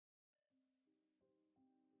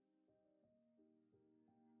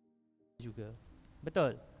juga.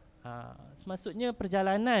 Betul. Semaksudnya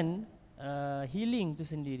perjalanan healing tu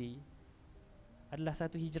sendiri adalah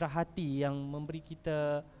satu hijrah hati yang memberi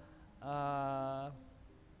kita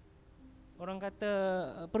orang kata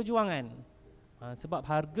perjuangan. Sebab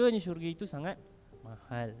harganya syurga itu sangat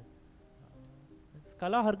mahal.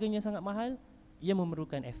 Kalau harganya sangat mahal, ia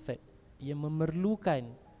memerlukan effort, ia memerlukan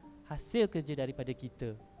hasil kerja daripada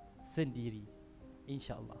kita sendiri,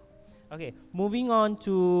 insyaAllah. Okay, moving on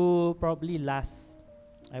to probably last,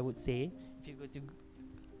 I would say, if you go to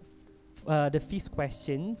the fifth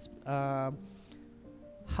questions,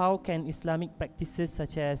 how can Islamic practices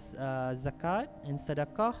such as zakat and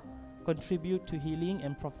sadaqah contribute to healing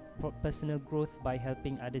and personal growth by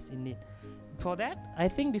helping others in need? For that, I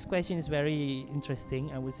think this question is very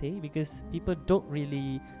interesting, I would say, because people don't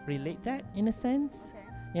really relate that in a sense.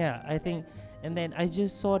 Okay. Yeah, I think. And then I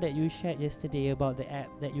just saw that you shared yesterday about the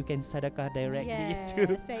app that you can sadaqah directly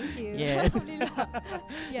to. Yes, thank you. Yes.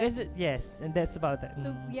 Yes. Yes, and that's about that.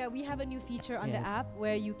 So yeah, we have a new feature on the app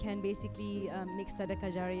where you can basically make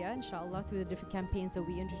sadaqah jariyah, inshallah, through the different campaigns that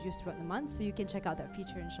we introduce throughout the month. So you can check out that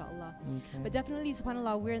feature, inshallah. Okay. But definitely,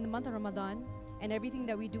 subhanAllah, we're in the month of Ramadan, and everything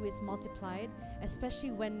that we do is multiplied,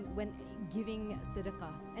 especially when giving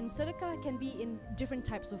sadaqah. And sadaqah can be in different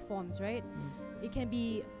types of forms, right? It can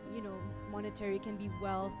be, monetary, it can be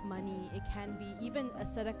wealth, money, it can be even a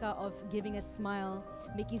sadaqah of giving a smile,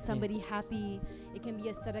 making somebody happy. It can be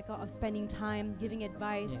a sadaqah of spending time, giving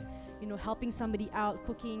advice, helping somebody out,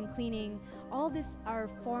 cooking, cleaning. All these are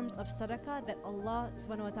forms of sadaqah that Allah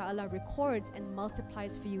subhanahu wa ta'ala records and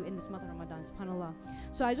multiplies for you in this month of Ramadan, subhanAllah.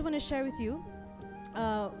 So I just want to share with you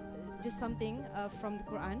just something from the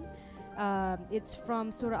Quran. It's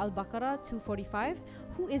from Surah Al-Baqarah 245.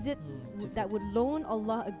 Who is it that would loan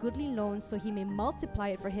Allah a goodly loan so He may multiply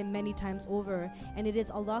it for him many times over? And it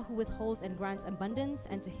is Allah who withholds and grants abundance,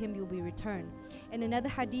 and to Him you will be returned. In another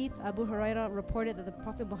hadith, Abu Hurairah reported that the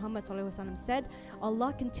Prophet Muhammad ﷺ said,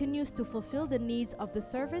 Allah continues to fulfill the needs of the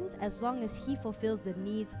servant as long as he fulfills the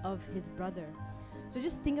needs of his brother. So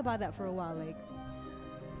just think about that for a while. Like,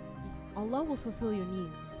 Allah will fulfill your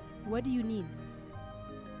needs. What do you need?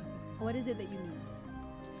 What is it that you need?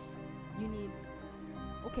 You need,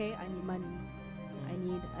 okay, I need money. I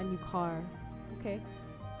need a new car. Okay.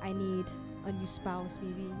 I need a new spouse,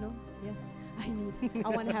 maybe. No? Yes. I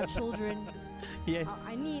want to have children. Yes.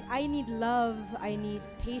 I need love. I need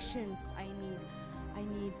patience. I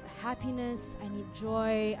need happiness. I need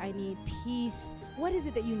joy. I need peace. What is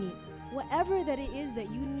it that you need? Whatever that it is that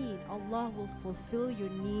you need, Allah will fulfill your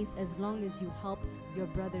needs as long as you help your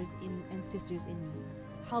brothers and sisters in need.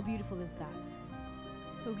 How beautiful is that?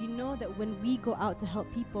 So we know that when we go out to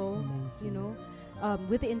help people,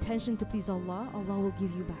 with the intention to please Allah, Allah will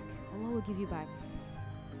give you back. Allah will give you back.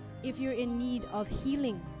 If you're in need of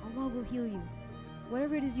healing, Allah will heal you.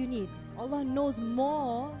 Whatever it is you need, Allah knows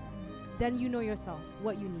more than you know yourself,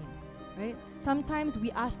 what you need. Right? Sometimes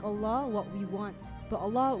we ask Allah what we want, but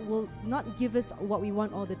Allah will not give us what we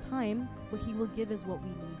want all the time, but He will give us what we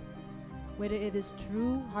need, whether it is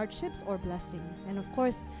true hardships or blessings. And of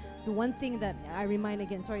course, the one thing that I remind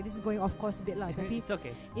again, sorry, this is going off course a bit, It's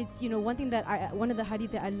okay. It's one thing that one of the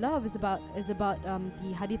hadith that I love is about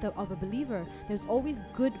the hadith of a believer. There's always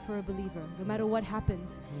good for a believer, no matter what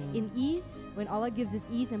happens. In ease, when Allah gives us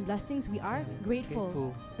ease and blessings, we are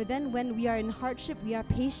grateful. But then when we are in hardship, we are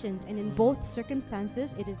patient, and in both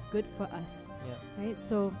circumstances, it is good for us. Right?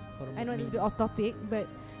 So I know it's a bit off topic, but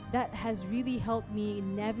that has really helped me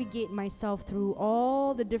navigate myself through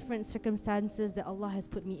all the different circumstances that Allah has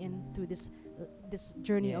put me in through this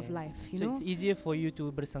journey of life. So it's easier for you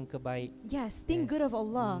to bersangka baik. Yes, think good of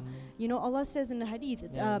Allah. Allah says in the hadith,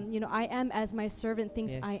 I am as my servant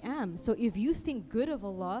thinks I am. So if you think good of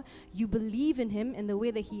Allah, you believe in Him in the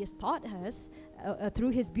way that He has taught us through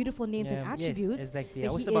His beautiful names and attributes. Yes, exactly. I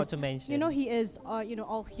was about to mention. He is,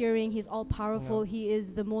 all hearing. He's all powerful. He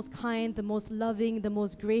is the most kind, the most loving, the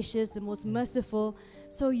most gracious, the most merciful.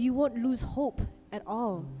 So you won't lose hope at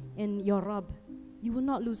all in your Rabb. You will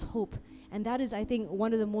not lose hope. And that is, I think,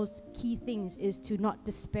 one of the most key things is to not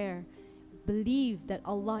despair. Believe that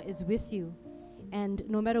Allah is with you. And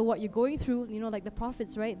no matter what you're going through, like the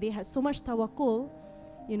prophets, right? They had so much tawakkul,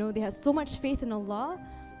 they had so much faith in Allah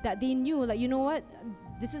that they knew, like, you know what?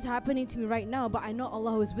 This is happening to me right now, but I know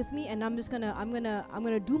Allah is with me, and I'm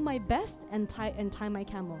gonna do my best and tie my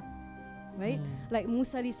camel. Right? Like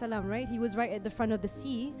Musa alayhi salam, right? He was right at the front of the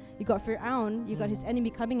sea. You got Fir'aun, you got his enemy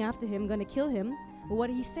coming after him, gonna kill him. But what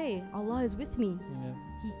did he say? Allah is with me.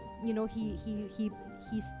 He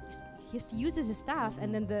uses his staff,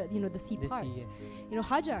 and then the sea parts.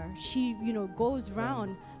 Hajar, she goes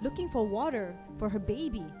round looking for water for her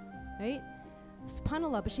baby. right?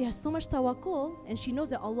 Subhanallah, but she has so much tawakkul and she knows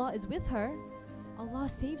that Allah is with her. Allah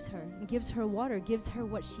saves her and gives her water, gives her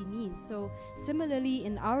what she needs. So similarly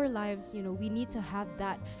in our lives, you know, we need to have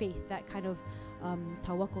that faith, that kind of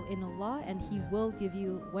tawakkul in Allah, and He will give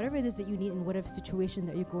you whatever it is that you need in whatever situation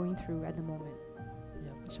that you're going through at the moment.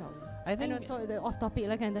 Yeah. Inshallah. I think know it's sort of off topic,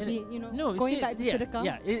 like, and you know, no, going back to sedekah.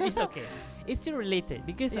 Yeah, it's okay. It's still related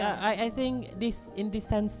because I think this in these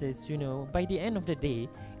senses, you know, by the end of the day,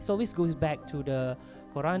 it always goes back to the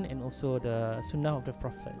Quran and also the Sunnah of the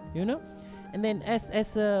Prophet, you know. And then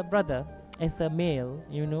as a brother, as a male,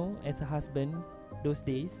 you know, as a husband, those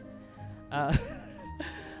days, I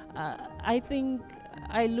think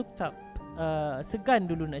I looked up. Segan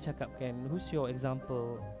dulu nak cakap kan, who's your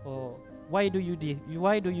example, or why do you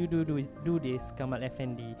do this, Kamal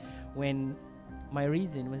Effendi, when my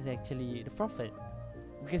reason was actually the Prophet,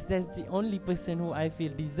 because that's the only person who I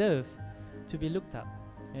feel deserve to be looked up.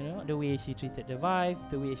 You know, the way she treated the wife,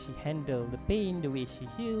 the way she handled the pain, the way she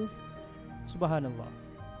heals, Subhanallah.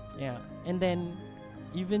 Yeah, and then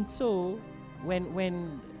even so,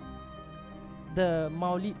 when the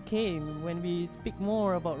Maulid came, when we speak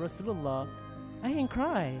more about Rasulullah, I can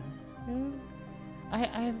cry. You know?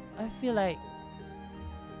 I feel like,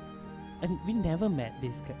 and we never met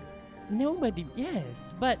this guy. Nobody, yes,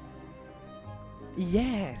 but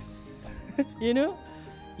yes, you know,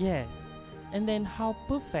 yes. And then how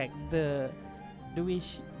perfect the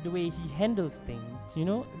way he handles things. You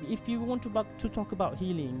know, if you want to talk about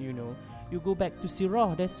healing, you know, you go back to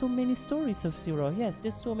Sirah. There's so many stories of Sirah. Yes,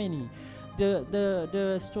 there's so many.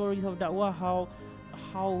 The stories of Da'wah,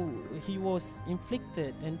 how he was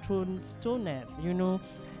inflicted and thrown stone at, you know,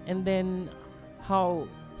 and then how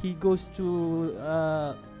he goes to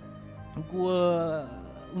gua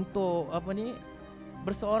untuk apa ni,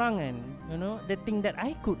 berseorangan, you know, the thing that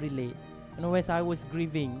I could relate. You know, as I was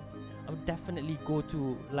grieving, I would definitely go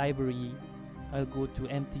to library, I'll go to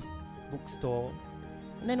empty bookstore,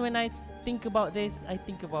 and then when I think about this, I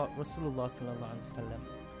think about Rasulullah sallallahu alaihi wasallam,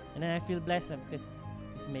 and then I feel blessed because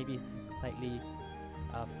it's maybe slightly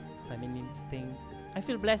feminist thing. I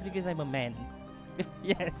feel blessed because I'm a man.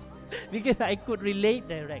 Yes, because I could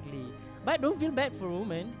relate directly. But don't feel bad for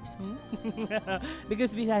women.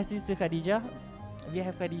 Because we have Sister Khadijah. We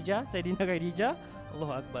have Khadijah, Sayyidina Khadijah.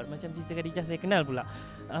 Allahu Akbar. Macam Sister Khadijah saya kenal pula.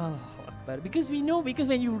 Allahu Akbar. Because we know,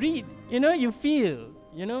 because when you read, you know, you feel.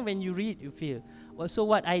 You know, when you read, you feel. Well, so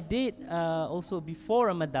what I did also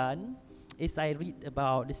before Ramadan is I read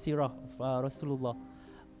about the Sirah of Rasulullah.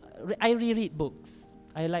 I reread books.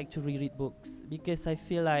 I like to reread books because I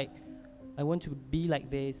feel like I want to be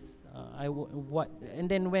like this.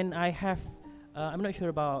 And then when I have, I'm not sure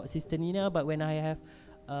about Sister Nina, but when I have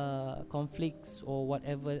conflicts or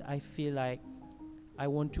whatever, I feel like I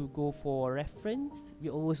want to go for reference. We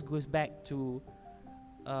always goes back to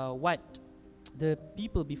what the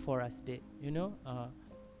people before us did, you know.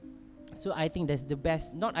 So I think that's the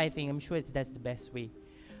best. Not I think, I'm sure that's the best way.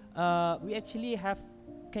 We actually have.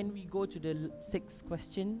 Can we go to the sixth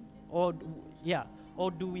question, or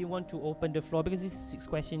or do we want to open the floor, because this sixth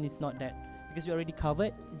question is not that, because we already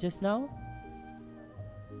covered just now.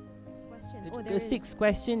 The sixth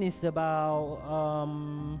question is about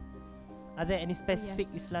are there any specific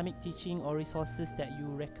Islamic teaching or resources that you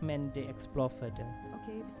recommend they explore further?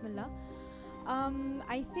 Okay, Bismillah.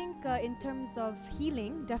 I think in terms of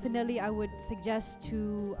healing, definitely I would suggest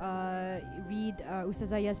to read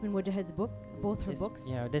Ustazah Yasmin Wajahed's book, both her books.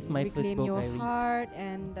 Yeah, that's my first book. Reclaim I Your read. Heart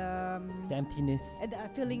and The Emptiness. And,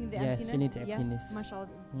 Feeling the Yes, Feeling Emptiness. the Emptiness. Yes, mashallah,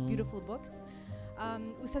 beautiful books.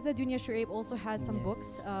 Ustazah Dunya Shuaib also has some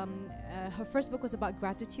books. Her first book was about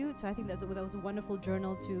gratitude, so I think that was a wonderful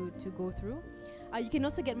journal to go through. You can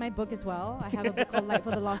also get my book as well. I have a book called Light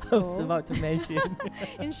for the Lost Soul. I was about to mention.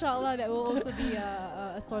 Inshallah, that will also be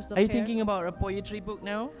a source of Are you care. thinking about a poetry book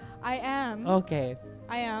now? I am. Okay.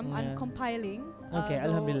 I am. I'm compiling. Okay,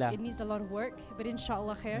 though Alhamdulillah. It needs a lot of work, but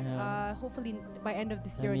inshallah khair. Yeah. Hopefully by end of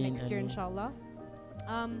this year, next year, inshallah.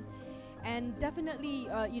 And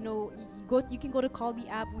definitely, you know, you can go to Call Me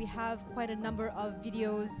app. We have quite a number of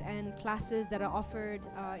videos and classes that are offered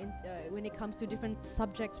when it comes to different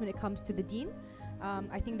subjects, when it comes to the deen.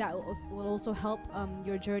 I think that will also help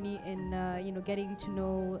your journey in you know, getting to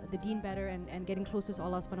know the deen better and getting closer to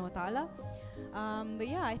Allah subhanahu wa ta'ala. But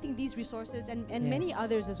yeah, I think these resources and many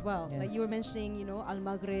others as well. Like you were mentioning, you know,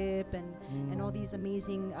 Al-Maghrib and all these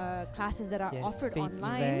amazing classes that are offered faith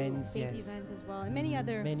online, events, faith events as well, and many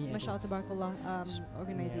other mashallah tabarakallah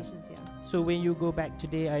organizations. So when you go back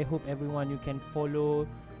today, I hope everyone, you can follow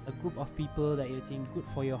a group of people that you think good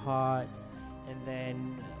for your heart, and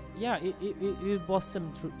then it will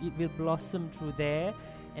blossom through there,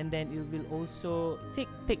 and then it will also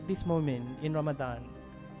take this moment in Ramadan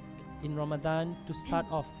to start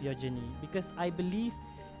off your journey, because I believe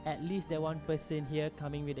at least there one person here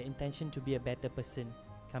coming with the intention to be a better person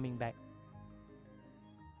coming back.